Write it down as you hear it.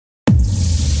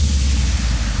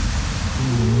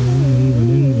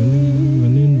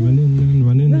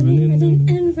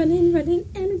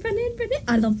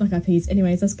burpees.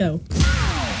 Anyways, let's go.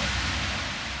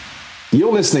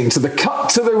 You're listening to the Cut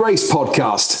to the Race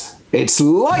podcast. It's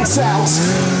lights out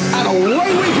and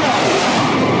away we go.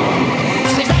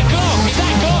 Is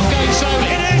that clock going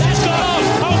slowly? It is, it's gone.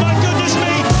 Oh my goodness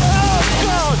me. Oh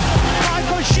God.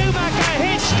 Michael Schumacher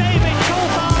hits David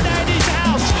Coulthard and he's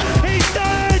out. He's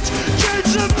dead.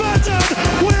 Jenson Button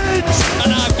wins.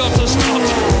 And I've got to stop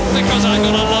because I've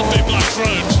got a lump in my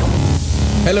throat.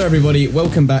 Hello everybody,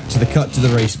 welcome back to the Cut to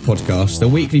the Race podcast, the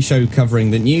weekly show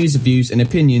covering the news, views and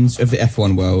opinions of the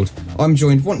F1 world. I'm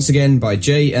joined once again by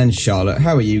Jay and Charlotte.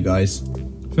 How are you guys?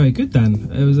 Very good, Dan.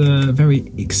 It was a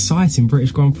very exciting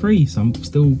British Grand Prix, so I'm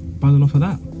still buzzing off of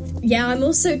that. Yeah, I'm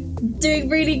also doing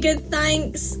really good,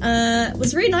 thanks. It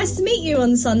was really nice to meet you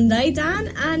on Sunday,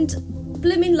 Dan, and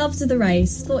blooming loved the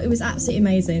race. Thought it was absolutely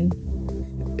amazing.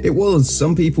 It was.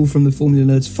 Some people from the Formula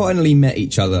Nerds finally met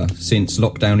each other since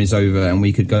lockdown is over and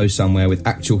we could go somewhere with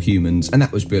actual humans, and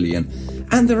that was brilliant.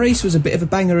 And the race was a bit of a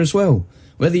banger as well.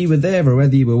 Whether you were there or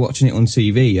whether you were watching it on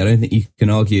TV, I don't think you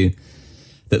can argue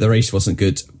that the race wasn't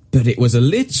good. But it was a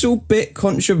little bit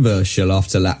controversial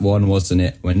after lap one, wasn't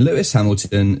it? When Lewis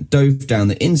Hamilton dove down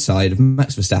the inside of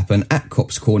Max Verstappen at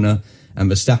Copse Corner and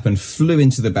Verstappen flew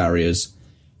into the barriers.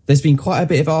 There's been quite a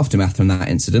bit of aftermath from that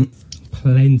incident.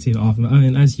 Plenty of aftermath. I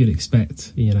mean, as you'd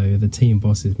expect, you know, the team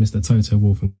bosses, Mr. Toto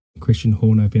Wolff and Christian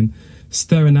Horner, have been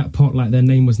stirring that pot like their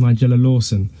name was Nigella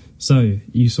Lawson. So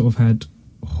you sort of had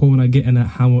Horner getting at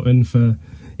Hamilton for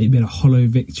it being a hollow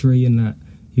victory and that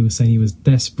he was saying he was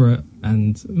desperate,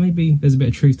 and maybe there's a bit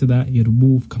of truth to that. You had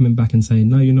Wolff coming back and saying,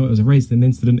 no, you know, it was a race, an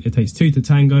incident, it takes two to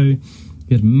tango. You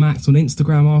had Max on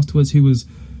Instagram afterwards who was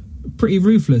pretty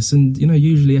ruthless, and, you know,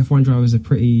 usually F1 drivers are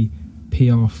pretty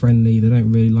PR friendly. They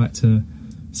don't really like to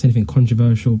say anything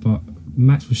controversial, but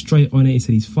Max was straight on it. He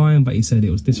said he's fine, but he said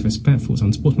it was disrespectful, it's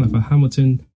unsportsmanlike for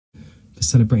Hamilton for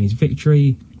celebrating his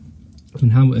victory.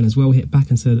 And Hamilton as well hit back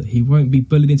and said that he won't be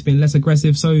bullied into being less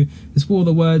aggressive. So this war of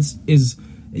the words is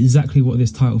exactly what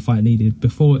this title fight needed.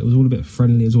 Before it was all a bit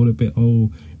friendly, it was all a bit,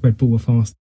 oh, Red Bull were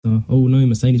faster, oh no,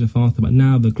 Mercedes were faster, but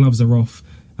now the gloves are off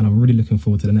and I'm really looking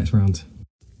forward to the next round.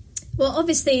 Well,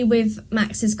 obviously with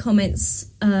Max's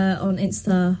comments on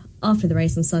Insta after the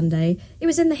race on Sunday, he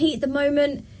was in the heat at the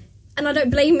moment, and I don't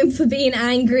blame him for being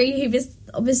angry. He was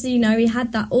obviously, you know, he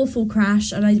had that awful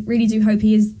crash, and I really do hope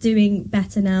he is doing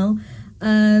better now.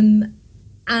 And,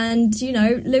 you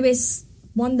know, Lewis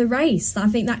won the race. I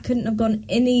think that couldn't have gone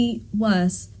any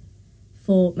worse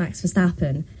for Max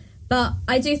Verstappen. But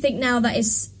I do think now that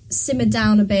it's simmered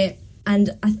down a bit,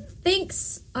 and I think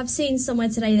I've seen somewhere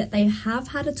today that they have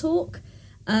had a talk,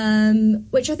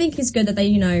 which I think is good, that they,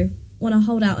 you know, want to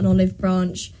hold out an olive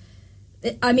branch.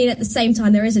 I mean, at the same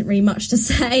time, there isn't really much to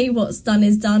say. What's done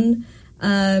is done.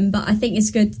 But I think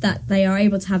it's good that they are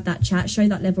able to have that chat, show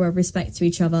that level of respect to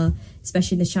each other,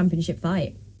 especially in this championship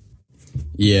fight.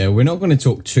 Yeah, we're not going to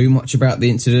talk too much about the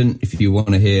incident. If you want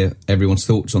to hear everyone's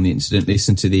thoughts on the incident,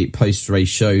 listen to the post-race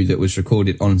show that was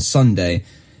recorded on Sunday.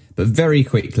 But very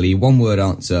quickly, one word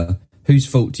answer. Whose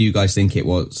fault do you guys think it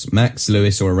was? Max,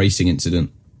 Lewis, or a racing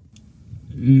incident?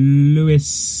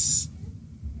 Lewis,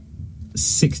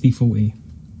 60-40.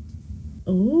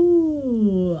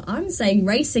 Ooh, I'm saying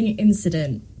racing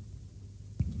incident.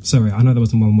 Sorry, I know there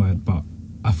wasn't one word, but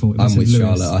I thought it was I'm with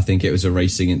Lewis. Charlotte. I think it was a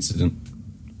racing incident.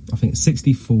 I think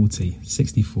 60-40.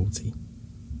 60-40.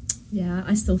 Yeah,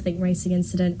 I still think racing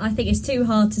incident. I think it's too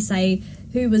hard to say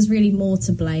who was really more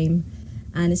to blame.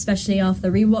 And especially after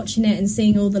rewatching it and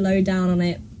seeing all the lowdown on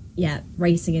it, yeah,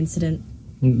 racing incident.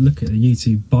 Look at you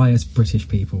two biased British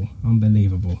people.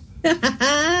 Unbelievable.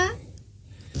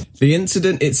 The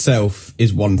incident itself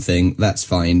is one thing, that's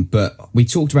fine, but we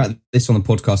talked about this on the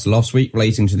podcast last week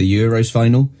relating to the Euros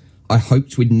final. I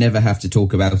hoped we'd never have to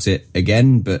talk about it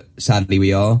again, but sadly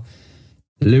we are.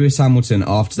 Lewis Hamilton,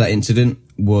 after that incident,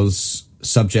 was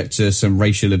subject to some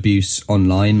racial abuse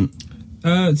online.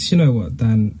 You know what,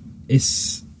 Dan?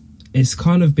 It's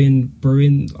kind of been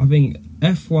brewing. I think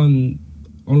F1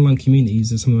 online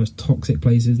communities are some of the most toxic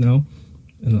places now,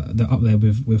 and they're up there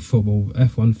with football.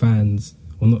 F1 fans,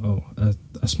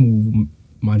 a small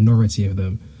minority of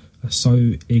them, are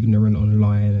so ignorant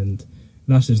online, and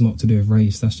that's just not to do with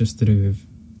race. That's just to do with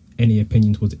any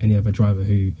opinion towards any other driver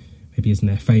who maybe isn't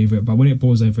their favourite. But when it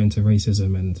boils over into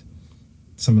racism and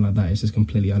something like that, it's just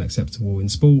completely unacceptable in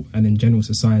sport and in general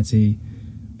society.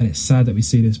 And it's sad that we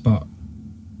see this, but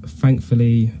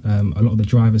thankfully, a lot of the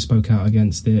drivers spoke out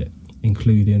against it,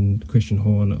 including Christian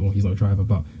Horner. Well, he's not a driver,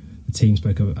 but the team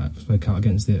spoke out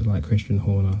against it, like Christian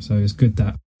Horner. So it's good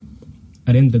that,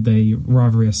 at the end of the day,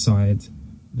 rivalry aside,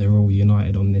 they're all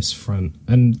united on this front.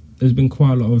 And there's been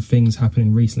quite a lot of things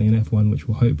happening recently in F1, which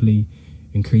will hopefully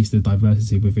increase the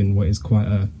diversity within what is quite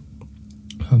a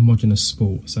homogenous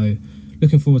sport. So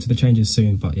looking forward to the changes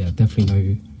soon, but yeah, definitely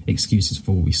no excuses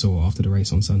for what we saw after the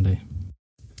race on Sunday.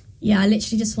 Yeah, I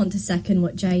literally just want to second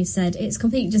what Jay said. It's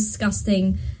completely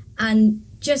disgusting and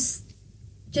just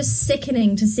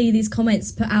sickening to see these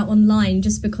comments put out online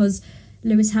just because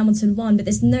Lewis Hamilton won, but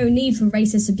there's no need for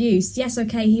racist abuse. Yes,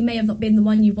 okay, he may have not been the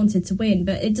one you wanted to win,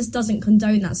 but it just doesn't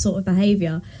condone that sort of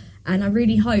behaviour. And I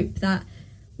really hope that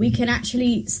we can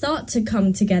actually start to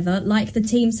come together like the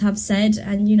teams have said.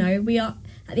 And, you know, we are,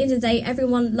 at the end of the day,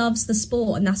 everyone loves the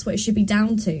sport and that's what it should be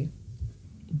down to.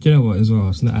 Do you know what, as well, I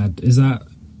was going to add, is that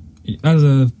as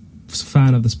a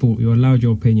fan of the sport, you're allowed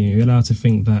your opinion. You're allowed to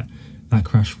think that that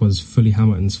crash was fully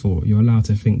Hamilton's fault. You're allowed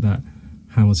to think that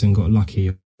Hamilton got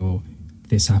lucky or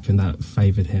this happened that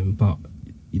favoured him, but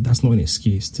that's not an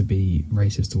excuse to be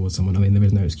racist towards someone. I mean, there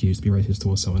is no excuse to be racist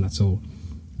towards someone at all.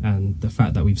 And the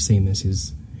fact that we've seen this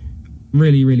is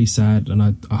really, really sad. And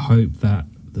I hope that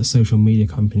the social media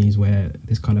companies where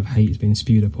this kind of hate is being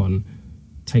spewed upon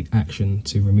take action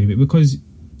to remove it. Because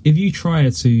if you try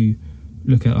to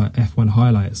look at like F1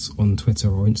 highlights on Twitter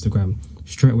or Instagram,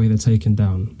 straight away they're taken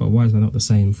down. But why is that not the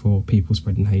same for people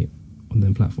spreading hate on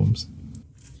them platforms?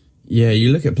 Yeah,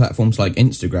 you look at platforms like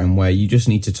Instagram where you just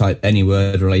need to type any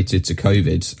word related to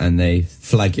COVID and they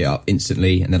flag it up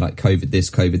instantly and they're like COVID this,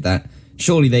 COVID that.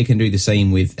 Surely they can do the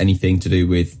same with anything to do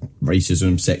with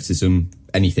racism, sexism,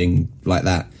 anything like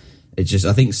that. It's just,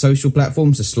 I think social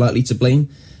platforms are slightly to blame.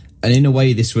 And in a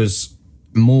way, this was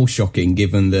more shocking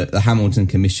given that the Hamilton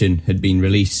Commission had been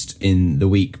released in the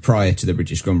week prior to the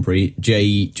British Grand Prix.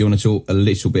 Jay, do you want to talk a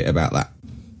little bit about that?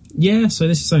 Yeah, so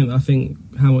this is something that I think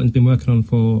Hamilton's been working on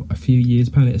for a few years.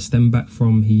 Apparently it stemmed back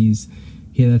from he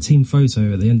had a team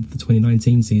photo at the end of the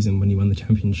 2019 season when he won the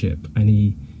championship, and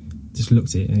he just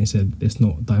looked at it and he said it's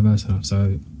not diverse enough.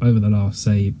 So over the last,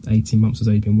 say, 18 months or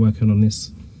so, he's been working on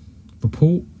this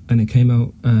report, and it came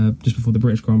out just before the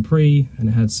British Grand Prix, and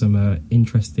it had some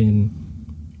interesting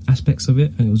aspects of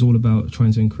it, and it was all about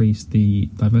trying to increase the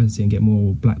diversity and get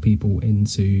more black people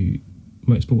into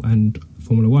motorsport and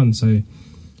Formula One. So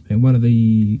and one of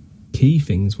the key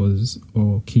things was,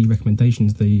 or key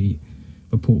recommendations the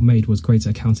report made, was greater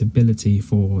accountability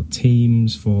for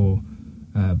teams, for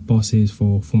bosses,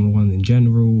 for Formula One in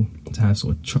general, to have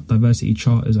sort of diversity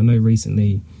charters. I know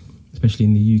recently, especially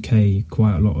in the UK,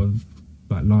 quite a lot of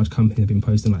like large companies have been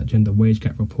posting like gender wage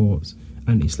gap reports,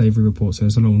 anti-slavery reports. So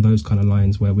it's along those kind of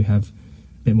lines where we have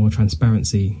a bit more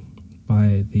transparency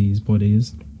by these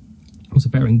bodies. Also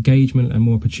better engagement and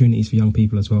more opportunities for young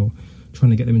people as well, trying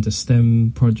to get them into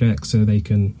STEM projects so they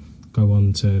can go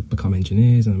on to become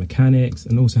engineers and mechanics,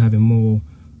 and also having more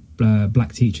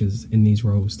black teachers in these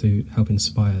roles to help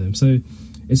inspire them. So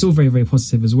it's all very, very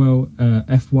positive as well.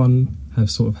 F1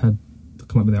 have sort of had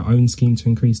come up with their own scheme to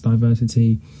increase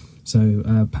diversity. So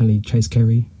apparently Chase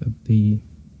Carey,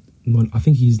 I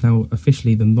think he's now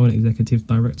officially the non-executive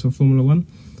director of Formula One.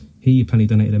 He apparently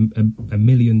donated $1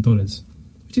 million,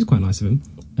 which is quite nice of him.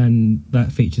 And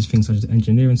that features things such as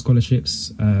engineering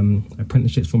scholarships,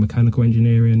 apprenticeships for mechanical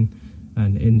engineering,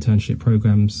 and internship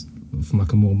programs from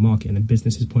like a more marketing and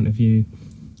businesses point of view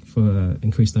for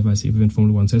increased diversity within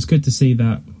Formula One. So it's good to see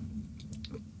that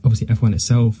obviously F1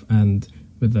 itself, and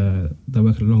with they're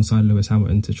working alongside Lewis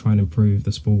Hamilton to try and improve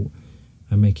the sport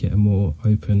and make it a more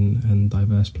open and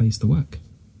diverse place to work.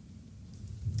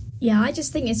 Yeah, I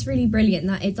just think it's really brilliant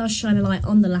that it does shine a light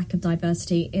on the lack of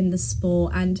diversity in the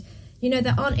sport. And you know,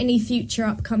 there aren't any future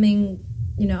up and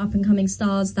coming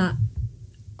stars that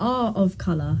are of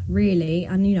colour, really,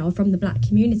 and, you know, from the black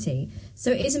community.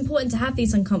 So it is important to have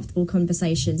these uncomfortable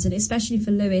conversations, and especially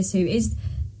for Lewis, who is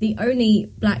the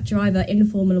only black driver in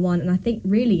Formula One, and I think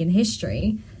really in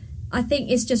history. I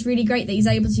think it's just really great that he's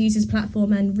able to use his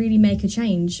platform and really make a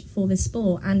change for this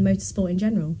sport and motorsport in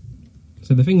general.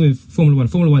 So the thing with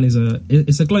Formula One is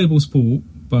it's a global sport,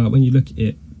 but when you look at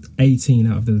it, 18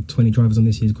 out of the 20 drivers on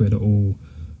this year's grid are all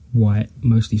white,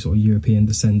 mostly sort of European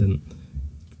descendant.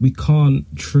 We can't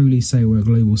truly say we're a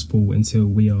global sport until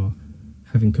we are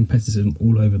having competitors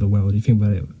all over the world. You think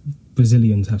about it,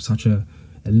 Brazilians have such a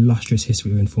illustrious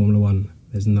history in Formula One.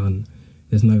 There's none.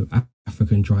 There's no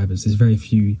African drivers. There's very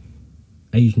few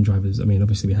Asian drivers. I mean,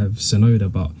 obviously we have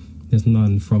Tsunoda, but there's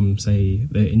none from, say,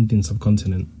 the Indian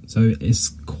subcontinent. So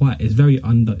it's not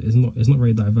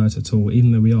very diverse at all.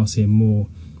 Even though we are seeing more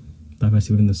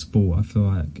diversity within the sport, I feel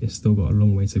like it's still got a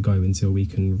long way to go until we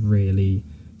can really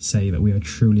say that we are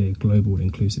truly a global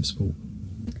inclusive sport.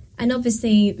 And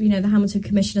obviously, you know, the Hamilton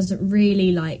Commission doesn't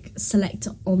really select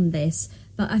on this,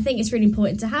 but I think it's really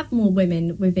important to have more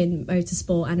women within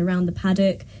motorsport and around the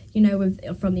paddock, you know,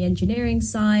 from the engineering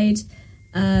side.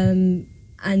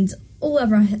 and all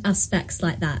other aspects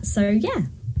like that. So yeah,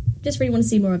 just really want to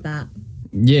see more of that.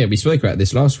 Yeah, we spoke about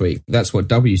this last week. That's what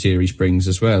W Series brings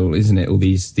as well, isn't it? All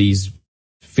these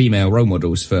female role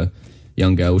models for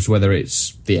young girls, whether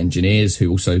it's the engineers who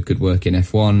also could work in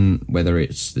F1, whether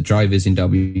it's the drivers in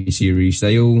W Series,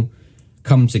 they all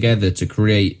come together to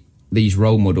create these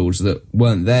role models that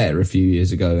weren't there a few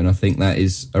years ago. And I think that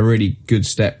is a really good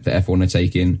step that F1 are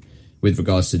taking with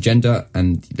regards to gender,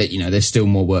 and that, you know, there's still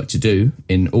more work to do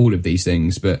in all of these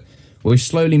things, but we're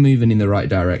slowly moving in the right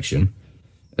direction.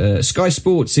 Sky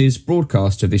Sports'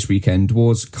 broadcast of this weekend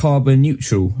was carbon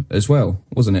neutral as well,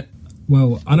 wasn't it?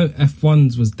 Well, I know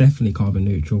F1's was definitely carbon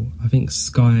neutral. I think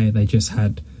Sky, they just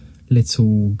had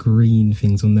little green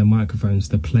things on their microphones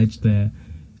to pledge their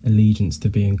allegiance to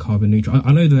being carbon neutral.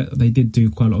 I know that they did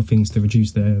do quite a lot of things to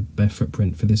reduce their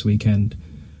footprint for this weekend.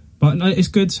 But no, it's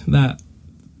good that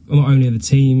not only the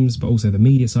teams, but also the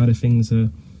media side of things are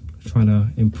trying to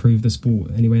improve the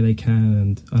sport any way they can.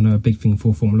 And I know a big thing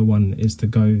for Formula One is to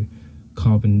go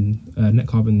net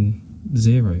carbon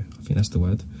zero, I think that's the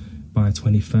word, by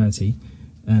 2030.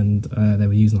 And they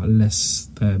were using like less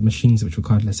machines which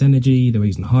required less energy. They were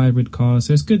using hybrid cars.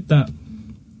 So it's good that,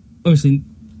 obviously,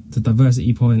 the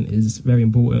diversity point is very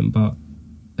important, but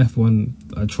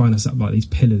F1 are trying to set up like these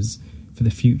pillars for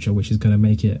the future, which is going to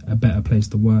make it a better place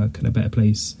to work and a better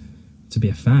place to be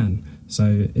a fan.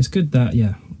 So it's good that,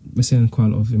 yeah, we're seeing quite a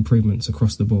lot of improvements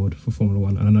across the board for Formula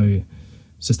One, and I know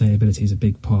sustainability is a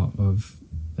big part of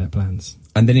their plans.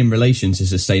 And then in relation to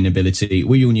sustainability,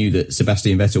 we all knew that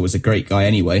Sebastian Vettel was a great guy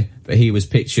anyway, but he was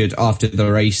pictured after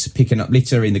the race picking up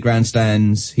litter in the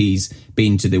grandstands. He's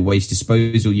been to the waste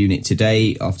disposal unit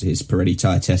today after his Pirelli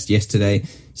tyre test yesterday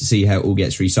to see how it all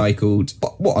gets recycled.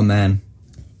 What a man.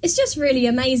 It's just really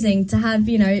amazing to have,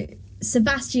 you know,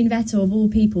 Sebastian Vettel, of all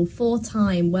people,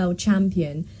 4-time world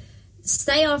champion,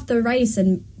 stay after the race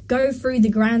and go through the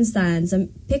grandstands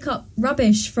and pick up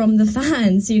rubbish from the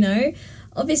fans, you know.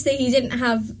 Obviously, he didn't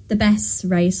have the best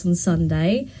race on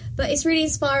Sunday, but it's really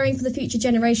inspiring for the future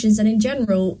generations and in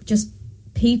general, just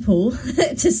people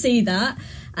to see that.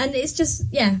 And it's just,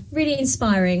 yeah, really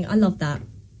inspiring. I love that.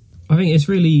 I think it's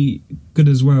really good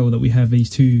as well that we have these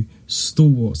two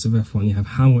stalwarts of F1. You have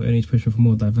Hamilton, who's pushing for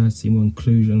more diversity, more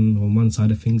inclusion on one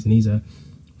side of things, and he's a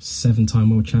 7-time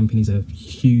world champion. He's a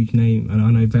huge name, and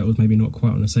I know Vettel's maybe not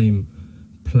quite on the same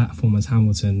platform as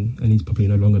Hamilton, and he's probably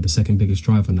no longer the second biggest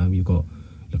driver now. You've got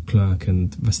Leclerc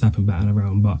and Verstappen batting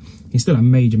around, but he's still a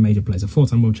major player. He's a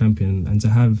 4-time world champion, and to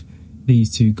have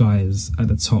these two guys at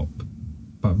the top,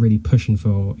 but really pushing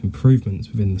for improvements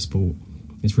within the sport,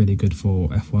 is really good for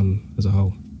F1 as a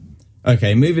whole.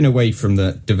 Okay, moving away from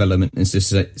the development and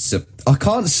I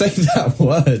can't say that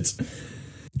word.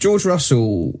 George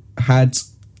Russell had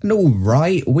an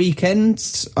alright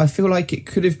weekend. I feel like it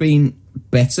could have been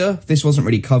better. This wasn't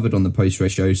really covered on the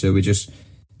post-race show, so we're just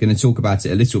going to talk about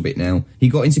it a little bit now. He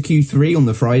got into Q3 on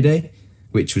the Friday,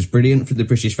 which was brilliant for the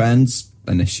British fans,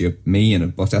 unless you're me and a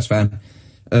Bottas fan.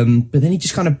 But then he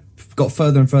just kind of got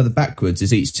further and further backwards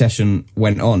as each session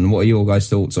went on. What are your guys'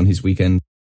 thoughts on his weekend?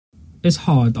 It's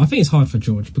hard. I think it's hard for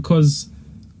George because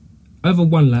over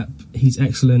one lap, he's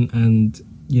excellent, and,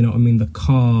 you know what I mean, the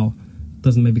car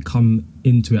doesn't maybe come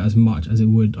into it as much as it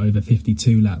would over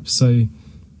 52 laps. So,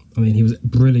 I mean, he was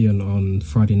brilliant on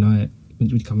Friday night.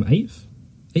 Would he come 8th?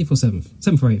 8th or 7th?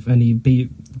 7th or 8th. And he beat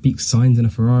Sainz in a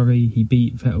Ferrari. He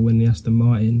beat Vettel in the Aston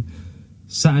Martin.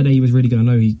 Saturday, he was really good. I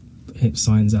know he hit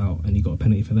Sainz out and he got a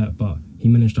penalty for that, but he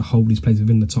managed to hold his place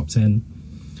within the top 10.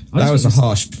 That was a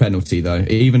harsh penalty, though.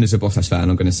 Even as a Bottas fan,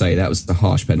 I'm going to say that was the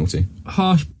harsh penalty.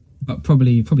 Harsh, but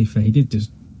probably fair. He did just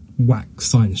whack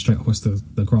Sainz straight across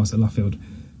the grass at Luffield.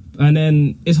 And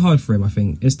then it's hard for him, I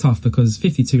think. It's tough because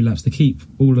 52 laps to keep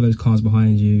all of those cars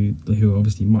behind you, who are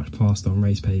obviously much faster on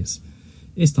race pace,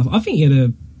 it's tough. I think he had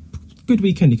a good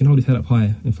weekend. He can hold his head up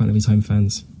high in front of his home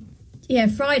fans. Yeah,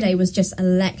 Friday was just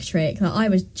electric. Like, I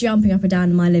was jumping up and down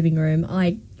in my living room.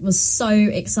 I was so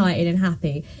excited and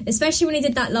happy, especially when he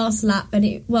did that last lap. And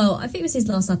I think it was his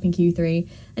last lap in Q3,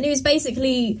 and he was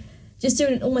basically just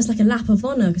doing almost like a lap of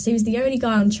honour because he was the only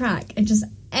guy on track, and just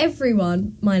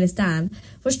everyone, minus Dan,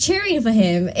 was cheering for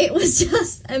him. It was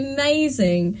just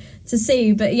amazing to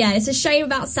see. But yeah, it's a shame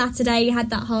about Saturday. He had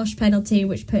that harsh penalty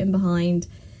which put him behind,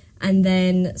 and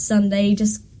then Sunday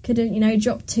just couldn't,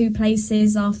 drop 2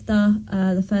 places after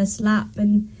the first lap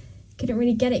and couldn't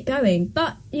really get it going.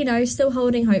 But, still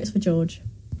holding hopes for George.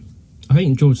 I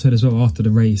think George said as well after the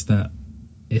race that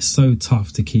it's so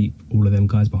tough to keep all of them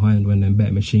guys behind when they're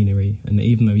better machinery, and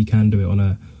even though he can do it on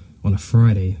a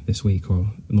Friday this week or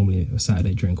normally a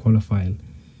Saturday during qualifying,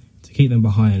 to keep them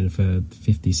behind for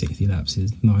 50, 60 laps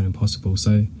is nigh impossible.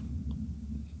 So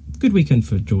good weekend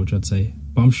for George, I'd say.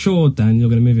 But I'm sure, Dan, you're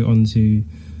going to move it on to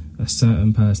a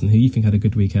certain person who you think had a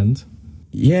good weekend.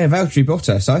 Yeah, Valtteri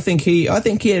Bottas. I think he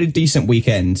had a decent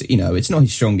weekend. You know, it's not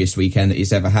his strongest weekend that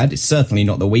he's ever had. It's certainly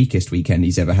not the weakest weekend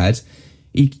he's ever had.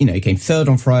 He came third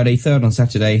on Friday, third on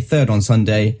Saturday, third on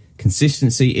Sunday.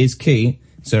 Consistency is key,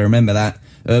 so remember that.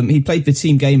 He played the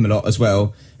team game a lot as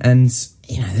well, and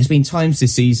there's been times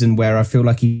this season where I feel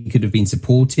like he could have been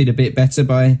supported a bit better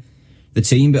by the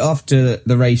team. But after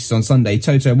the race on Sunday,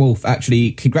 Toto Wolff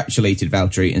actually congratulated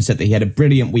Valtteri and said that he had a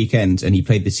brilliant weekend and he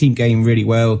played the team game really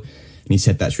well. And he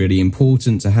said that's really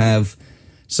important to have.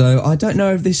 So I don't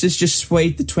know if this has just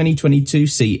swayed the 2022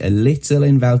 seat a little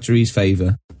in Valtteri's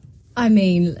favour. I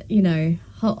mean,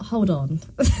 hold on.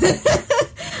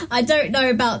 I don't know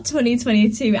about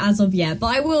 2022 as of yet,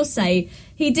 but I will say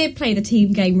he did play the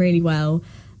team game really well.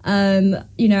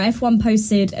 F1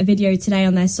 posted a video today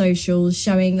on their socials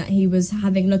showing that he was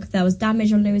having a look if there was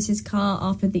damage on Lewis's car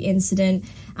after the incident,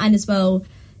 and as well,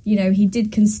 he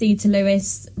did concede to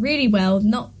Lewis really well,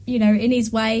 not, in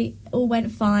his way, all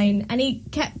went fine, and he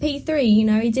kept P3,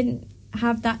 he didn't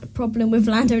have that problem with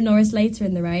Lando Norris later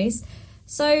in the race.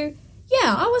 So,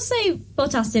 yeah, I would say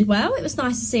Bottas did well. It was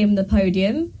nice to see him on the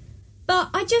podium, but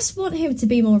I just want him to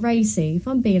be more racy, if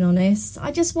I'm being honest.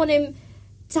 I just want him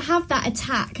to have that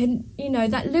attack and,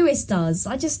 that Lewis does.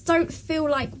 I just don't feel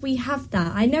like we have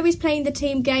that. I know he's playing the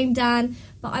team game, Dan,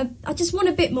 but I just want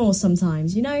a bit more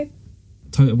sometimes,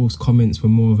 Toto Wolff's comments were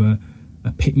more of a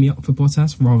pick-me-up for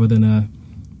Bottas rather than a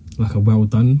well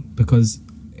done, because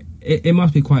it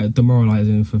must be quite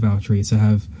demoralising for Valtteri to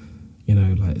have,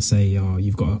 say,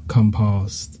 you've got to come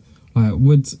past.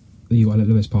 You got to let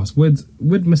Lewis pass.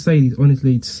 Would Mercedes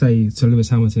honestly say to Lewis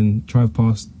Hamilton, drive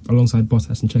past alongside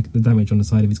Bottas and check the damage on the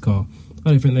side of his car?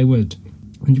 I don't think they would.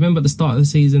 And do you remember at the start of the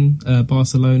season,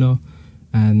 Barcelona,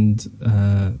 and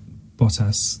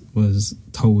Bottas was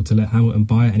told to let Hamilton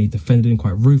by it and he defended him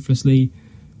quite ruthlessly?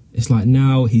 It's like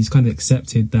now he's kind of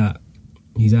accepted that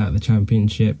he's out of the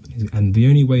championship, and the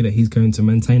only way that he's going to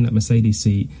maintain that Mercedes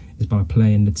seat is by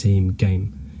playing the team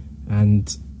game.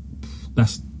 And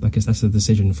I guess that's a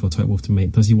decision for Toto Wolff to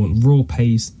make. Does he want raw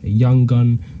pace, a young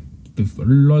gun with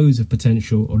loads of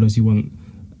potential, or does he want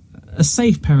a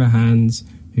safe pair of hands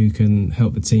who can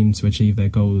help the team to achieve their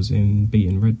goals in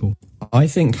beating Red Bull? I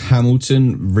think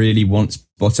Hamilton really wants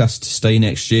Bottas to stay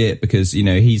next year because,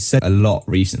 he's said a lot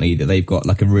recently that they've got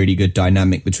a really good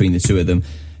dynamic between the two of them.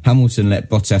 Hamilton let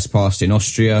Bottas pass in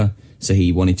Austria, so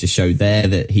he wanted to show there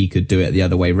that he could do it the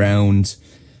other way round.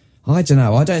 I don't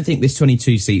know. I don't think this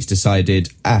 22 seat's decided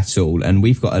at all, and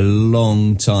we've got a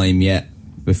long time yet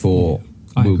before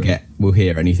we'll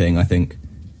hear anything, I think.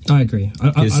 I agree.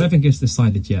 I don't think it's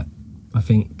decided yet. I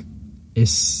think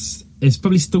it's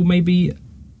probably still maybe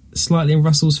slightly in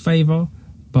Russell's favour,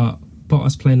 but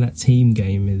Bottas playing that team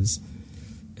game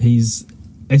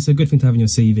it's a good thing to have in your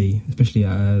CV, especially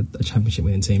at a championship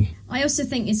winning team. I also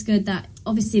think it's good that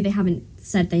obviously they haven't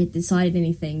said they had decided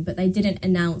anything, but they didn't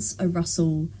announce a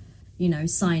Russell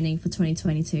signing for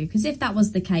 2022, because if that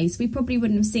was the case, we probably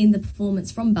wouldn't have seen the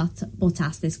performance from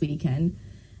Bottas this weekend.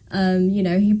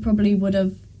 He probably would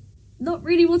have not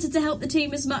really wanted to help the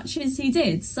team as much as he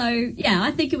did. So, yeah,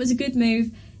 I think it was a good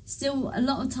move. Still a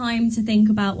lot of time to think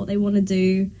about what they want to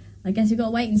do. I guess we've got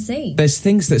to wait and see. There's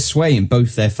things that sway in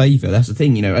both their favour. That's the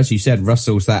thing, as you said,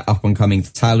 Russell's that up-and-coming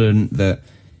talent that,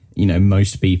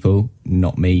 most people,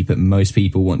 not me, but most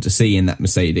people want to see in that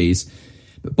Mercedes.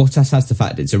 But Bottas has the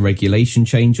fact it's a regulation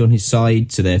change on his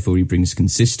side, so therefore he brings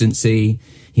consistency.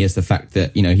 He has the fact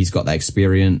that, he's got that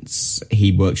experience.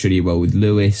 He works really well with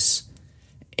Lewis.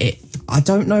 I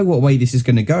don't know what way this is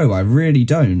going to go. I really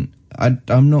don't.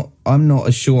 I'm not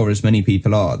as sure as many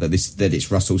people are that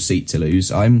it's Russell's seat to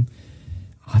lose. I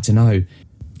don't know.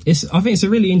 I think it's a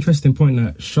really interesting point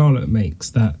that Charlotte makes,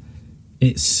 that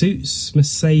it suits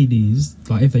Mercedes,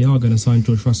 if they are going to sign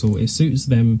George Russell, it suits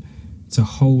them to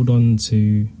hold on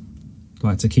to,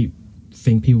 to keep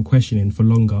people questioning for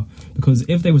longer. Because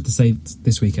if they were to say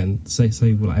this weekend, say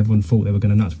everyone thought they were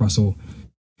going to announce Russell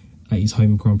at his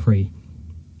home Grand Prix,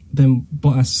 then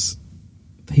Bottas,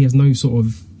 he has no sort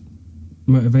of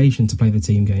motivation to play the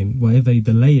team game. Well, if they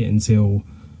delay it until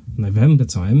November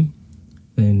time,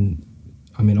 then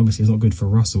obviously it's not good for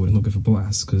Russell, it's not good for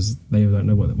Bottas, because they don't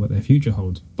know what their future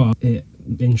holds. But it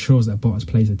ensures that Bottas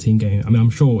plays the team game. I'm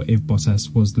sure if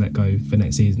Bottas was let go for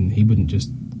next season, he wouldn't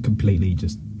just completely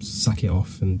just sack it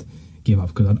off and give up,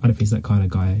 because I don't think he's that kind of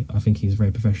guy. I think he's a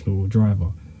very professional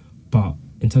driver. But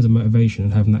in terms of motivation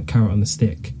and having that carrot on the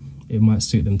stick, it might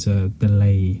suit them to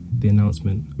delay the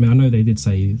announcement. I know they did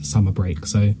say summer break,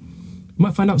 so we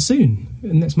might find out soon,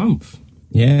 next month.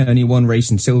 Yeah, only one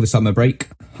race until the summer break.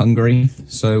 Hungary.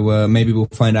 So maybe we'll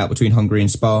find out between Hungary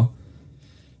and Spa.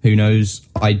 Who knows?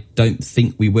 I don't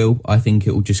think we will. I think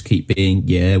it will just keep being,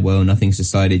 nothing's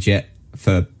decided yet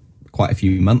for quite a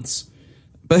few months.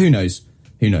 But who knows?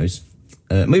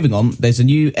 Moving on, there's a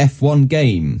new F1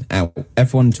 game out,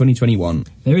 F1 2021.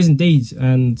 There is indeed,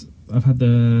 and I've had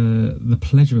the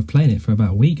pleasure of playing it for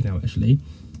about a week now, actually.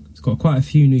 It's got quite a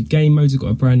few new game modes. It's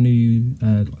got a brand new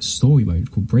story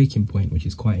mode called Breaking Point, which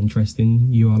is quite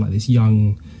interesting. You are like this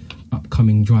young,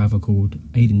 upcoming driver called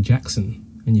Aiden Jackson,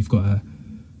 and you've got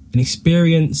an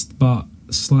experienced but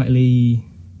slightly,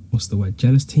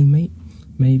 jealous teammate,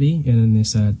 maybe, and then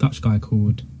this Dutch guy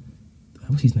called,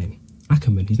 what's his name?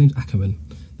 Ackerman. His name's Ackerman.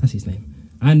 That's his name.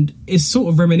 And it's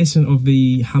sort of reminiscent of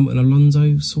the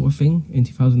Hamilton-Alonso sort of thing in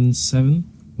 2007,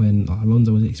 when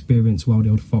Alonso was experienced Wild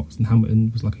Old Fox and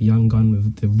Hamilton was like a young gun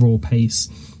with the raw pace,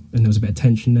 and there was a bit of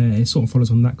tension there. It sort of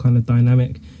follows on that kind of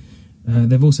dynamic.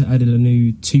 They've also added a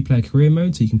new 2-player career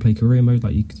mode, so you can play career mode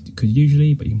like you could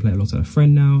usually, but you can play it alongside a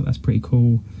friend now. That's pretty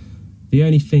cool. The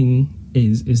only thing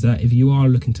is that if you are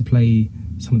looking to play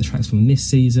some of the tracks from this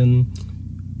season,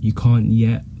 you can't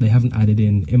yet. They haven't added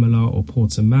in Imola or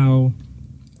Portimao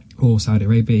or Saudi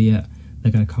Arabia yet.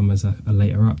 They're going to come as a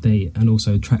later update, and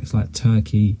also tracks like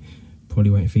Turkey probably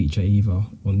won't feature either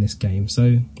on this game.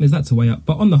 So there's that to weigh up.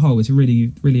 But on the whole, it's a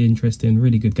really, really interesting,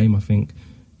 really good game, I think.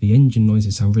 The engine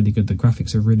noises sound really good. The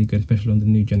graphics are really good, especially on the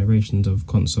new generations of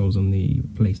consoles on the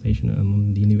PlayStation and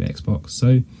on the new Xbox.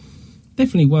 So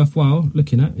definitely worthwhile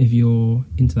looking at if you're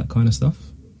into that kind of stuff.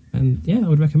 And yeah, I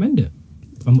would recommend it.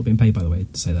 I'm not being paid, by the way,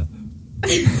 to say that.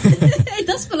 It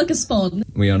does feel like a spawn.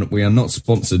 We are not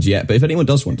sponsored yet, but if anyone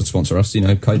does want to sponsor us,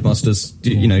 Codemasters,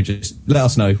 just let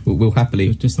us know. We'll happily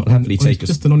take it.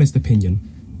 Just an honest opinion.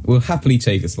 We'll happily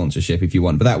take a sponsorship if you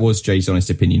want. But that was Jay's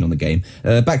honest opinion on the game.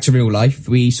 Back to real life,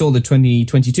 we saw the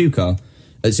 2022 car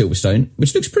at Silverstone,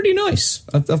 which looks pretty nice.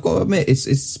 I've got to admit,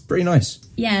 it's pretty nice.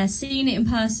 Yeah, seeing it in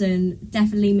person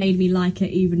definitely made me like it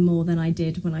even more than I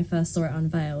did when I first saw it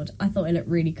unveiled. I thought it looked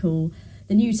really cool.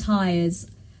 The new tyres,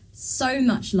 so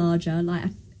much larger.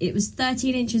 Like, it was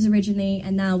 13 inches originally,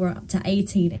 and now we're up to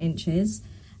 18 inches.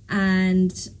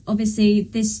 And obviously,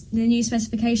 the new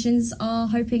specifications are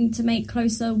hoping to make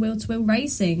closer wheel-to-wheel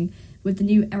racing with the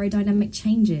new aerodynamic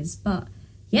changes. But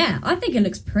yeah, I think it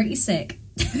looks pretty sick.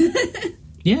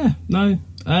 Yeah, no.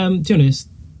 To be honest,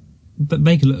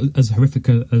 they can look as horrific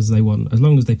as they want, as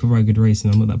long as they provide good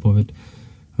racing. I'm not that bothered.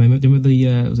 I mean, with the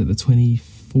was it the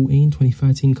 2014,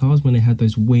 2013 cars when they had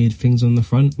those weird things on the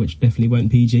front, which definitely weren't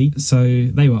PG. So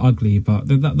they were ugly, but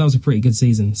that was a pretty good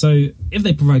season. So if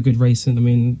they provide good racing, I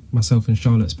mean, myself and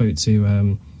Charlotte spoke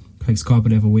to Craig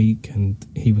Scarborough the other week, and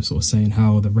he was sort of saying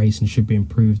how the racing should be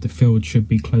improved, the field should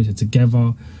be closer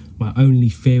together. My only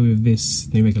fear with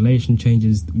this new regulation change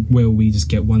is, will we just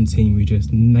get one team who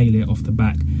just nail it off the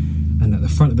back and at the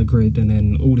front of the grid, and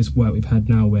then all this work we've had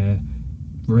now where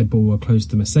Red Bull are close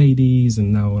to Mercedes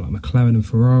and now like McLaren and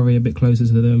Ferrari a bit closer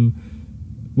to them,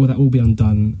 will that all be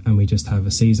undone and we just have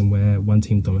a season where one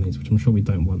team dominates, which I'm sure we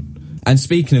don't want. And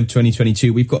speaking of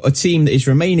 2022, we've got a team that is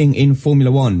remaining in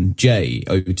Formula One. Jay,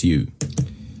 over to you.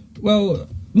 Well,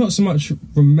 not so much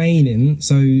remaining.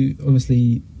 So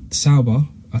obviously Sauber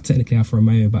are technically Alfa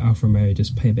Romeo, but Alfa Romeo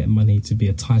just pay a bit of money to be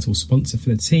a title sponsor for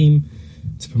the team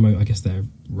to promote, I guess, their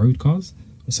road cars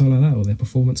or something like that, or their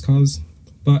performance cars.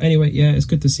 But anyway, yeah, it's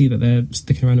good to see that they're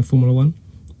sticking around in Formula One.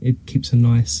 It keeps a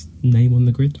nice name on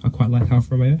the grid. I quite like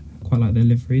Alfa Romeo, quite like their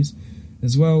liveries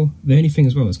as well. The only thing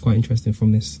as well that's quite interesting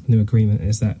from this new agreement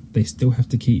is that they still have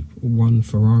to keep one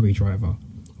Ferrari driver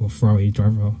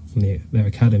from their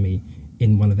academy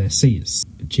in one of their seats.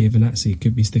 Giovinazzi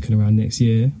could be sticking around next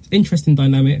year. Interesting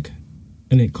dynamic,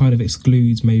 and it kind of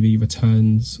excludes maybe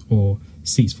returns or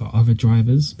seats for other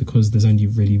drivers because there's only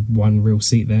really one real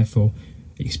seat there for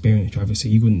experienced drivers. So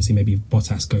you wouldn't see maybe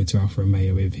Bottas go to Alfa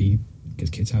Romeo if he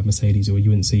gets kicked out of Mercedes, or you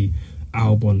wouldn't see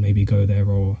Albon maybe go there,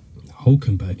 or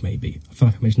Hulkenberg maybe. I feel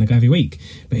like I mention that guy every week,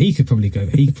 but he could probably go.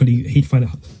 He'd find it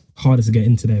harder to get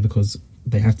into there because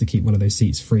they have to keep one of those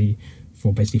seats free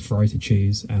for basically Ferrari to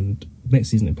choose, and next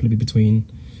season it'll probably be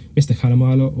between Mr.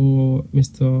 Calamaro or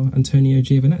Mr. Antonio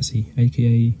Giovinazzi,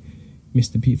 aka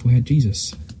Mr. Beautiful Head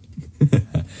Jesus.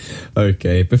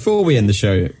 Okay, before we end the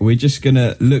show, we're just going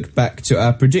to look back to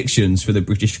our predictions for the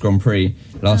British Grand Prix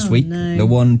last week. No. The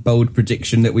one bold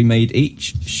prediction that we made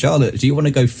each. Charlotte, do you want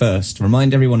to go first?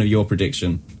 Remind everyone of your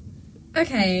prediction.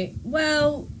 Okay,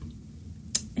 well,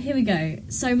 here we go.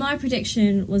 So my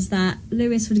prediction was that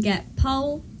Lewis would get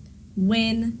pole,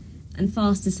 win, and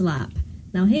fastest lap.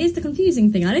 Now here's the confusing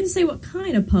thing. I didn't say what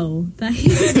kind of pole that he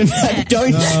would get.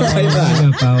 Don't try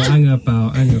that. Hang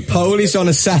about. Pole is on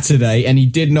a Saturday and he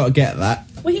did not get that.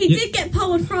 Well, he did get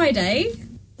pole on Friday,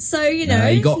 so, you know,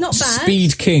 he got not bad.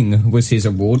 Speed King was his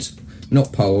award,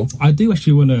 not pole. I do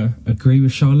actually want to agree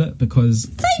with Charlotte because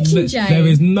Thank you, Jay. there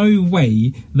is no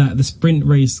way that the sprint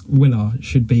race winner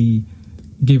should be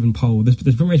given pole. The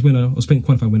sprint race winner or sprint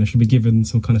qualifier winner should be given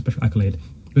some kind of special accolade.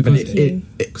 Because in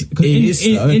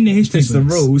the history books, the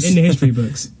rules. in the history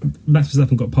books, Max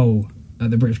Verstappen got pole at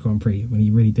the British Grand Prix when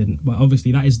he really didn't. But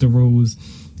obviously that is the rules,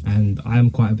 and I am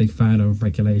quite a big fan of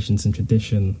regulations and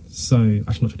tradition. So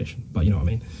actually not tradition, but you know what I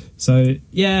mean. So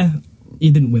yeah,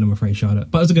 he didn't win, I'm afraid,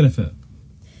 Charlotte, but it was a good effort.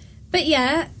 But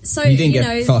yeah, so He didn't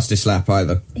get fastest lap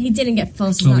either. He didn't get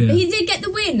fastest lap, yeah. but he did get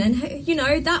the win, and you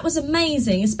know that was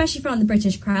amazing, especially from the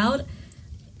British crowd.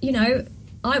 You know,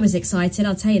 I was excited,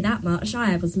 I'll tell you that much.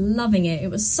 I was loving it. It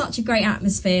was such a great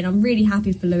atmosphere, and I'm really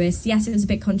happy for Lewis. Yes, it was a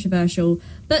bit controversial,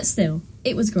 but still,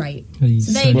 it was great.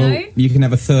 So there you go. You can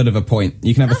have a third of a point.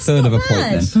 You can have That's a third not of a bad.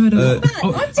 point then. Third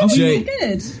of I'm doing Jay- really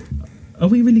good. Are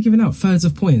we really giving out thirds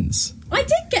of points? I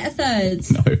did get a third.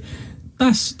 No.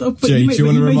 That's but Jay, do you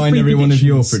want to remind everyone of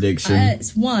your prediction?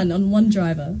 It's one on one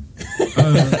driver.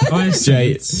 I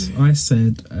said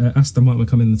Aston Martin would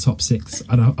come in the top 6,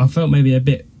 and I felt maybe a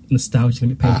bit nostalgic, a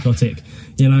bit patriotic.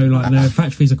 You know, like the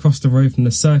factories across the road from the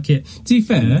circuit. To be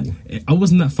fair, I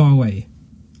wasn't that far away.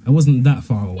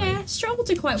 Yeah, Stroll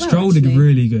did quite well. Stroll did actually.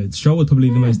 really good. Stroll was probably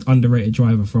the most underrated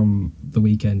driver from the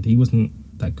weekend. He wasn't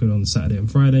that good on Saturday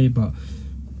and Friday, but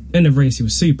in the race he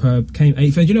was superb. Came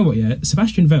 8th. And you know what? Yeah,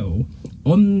 Sebastian Vettel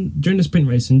during the sprint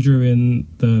race and during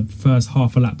the first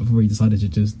half a lap before he decided to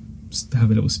just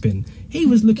have a little spin, he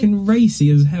was looking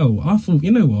racy as hell. I thought,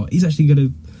 you know what? He's actually going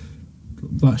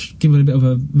to give it a bit of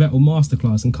a Vettel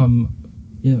masterclass and come,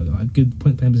 you know, a good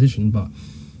point playing position, but.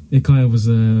 It kind of was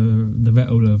the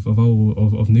Vettel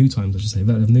of new times, I should say.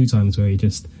 Vettel of new times, where he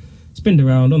just spinned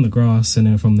around on the grass, and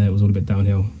then from there it was all a bit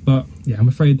downhill. But yeah, I'm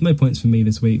afraid no points for me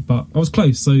this week. But I was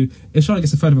close, so if Charlotte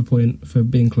gets a third of a point for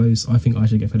being close, I think I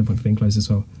should get a third of a point for being close as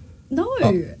well. No.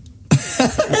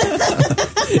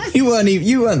 You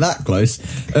weren't that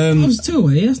close. I was 2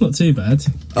 away. That's not too bad.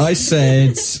 I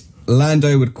said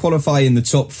Lando would qualify in the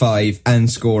top 5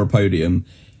 and score a podium.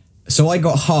 So I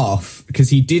got half,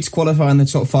 because he did qualify in the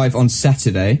top 5 on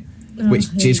Saturday, which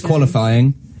is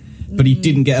qualifying, but he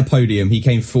didn't get a podium. He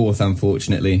came 4th,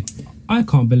 unfortunately. I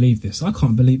can't believe this.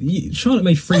 Charlotte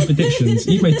made 3 predictions.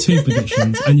 You've made 2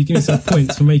 predictions, and you give yourself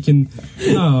points for making...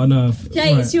 No.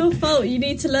 Jay, it's your fault. You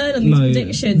need to learn on these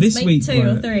predictions. This Make week, 2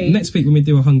 or 3. Next week when we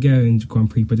do a Hungarian Grand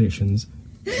Prix predictions,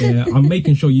 yeah, I'm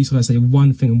making sure you guys say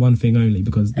one thing and one thing only,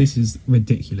 because this is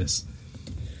ridiculous.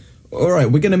 All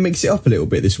right, we're going to mix it up a little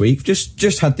bit this week.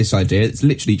 Just had this idea. It's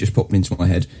literally just popped into my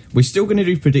head. We're still going to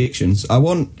do predictions. I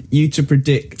want you to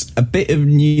predict a bit of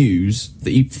news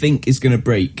that you think is going to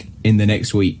break in the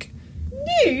next week.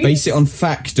 News? Base it on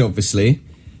fact, obviously.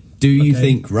 Do you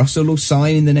think Russell will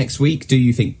sign in the next week? Do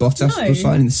you think Bottas will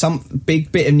sign in? Some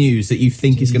big bit of news that you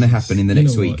think is going to happen in the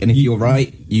next week. What? And if you're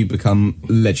right, you become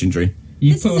legendary.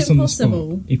 This is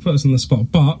impossible. You put us on the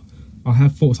spot, but I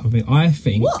have thought something. I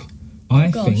think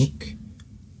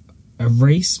a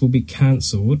race will be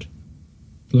cancelled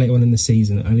later on in the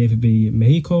season, and it'll either be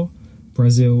Mexico,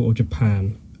 Brazil, or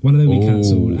Japan. One of them will be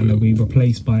cancelled, and they'll be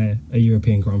replaced by a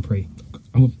European Grand Prix.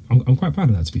 I'm quite proud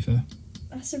of that, to be fair.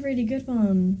 That's a really good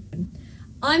one.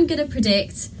 I'm going to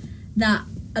predict that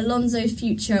Alonso's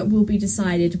future will be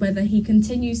decided whether he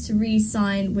continues to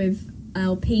re-sign with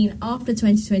Alpine after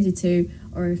 2022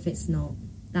 or if it's not.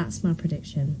 That's my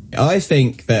prediction. I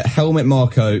think that Helmut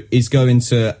Marko is going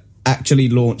to actually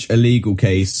launch a legal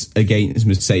case against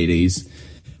Mercedes,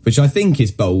 which I think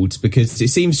is bold because it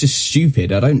seems just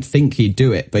stupid. I don't think he'd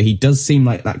do it, but he does seem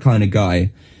like that kind of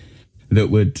guy that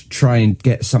would try and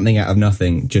get something out of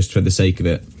nothing just for the sake of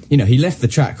it. You know, he left the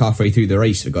track halfway through the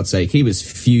race, for God's sake. He was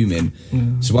fuming.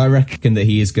 So I reckon that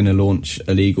he is going to launch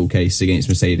a legal case against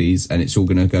Mercedes, and it's all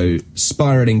going to go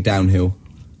spiralling downhill.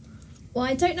 Well,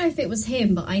 I don't know if it was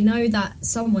him, but I know that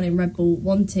someone in Red Bull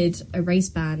wanted a race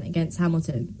ban against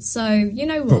Hamilton. So, you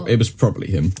know what? It was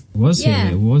probably him. It was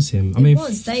him. I mean,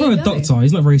 for a doctor,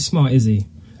 he's not very smart, is he?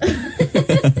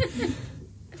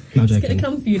 No, joking. It's going to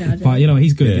come for you now, Jay. But, you know,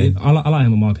 he's good. Yeah. I like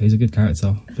him, Marco. He's a good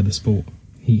character for the sport.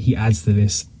 He adds to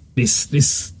this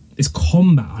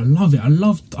combat. I love it. I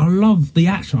love the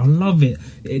action. I love it.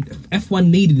 F1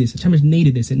 needed this. The Champions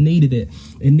needed this. It needed it.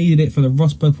 It needed it for the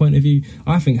Rosberg point of view.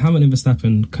 I think Hamilton and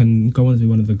Verstappen can go on to be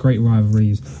one of the great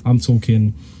rivalries. I'm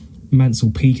talking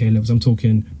Mansell Piquet levels. I'm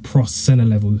talking Prost Senna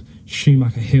levels.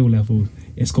 Schumacher Hill levels.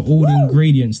 It's got all the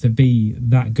ingredients to be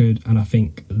that good. And I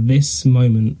think this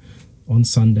moment on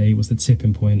Sunday was the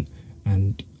tipping point.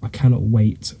 And I cannot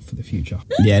wait for the future.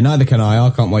 Yeah, neither can I. I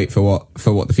can't wait for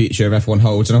what the future of F1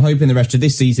 holds, and I'm hoping the rest of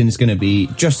this season is going to be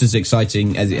just as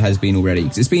exciting as it has been already,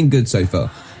 because it's been good so far.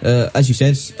 As you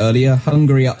said earlier,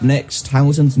 Hungary up next.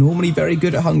 Hamilton's normally very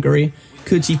good at Hungary.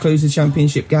 Could he close the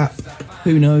championship gap?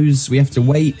 Who knows? We have to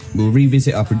wait. We'll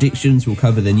revisit our predictions. We'll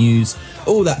cover the news.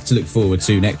 All that to look forward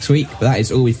to next week. But that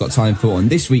is all we've got time for on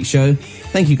this week's show.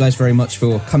 Thank you guys very much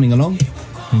for coming along.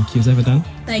 Thank you as ever, Dan.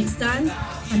 Thanks, Dan.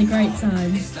 Had a great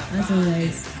time, as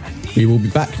always. We will be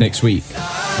back next week.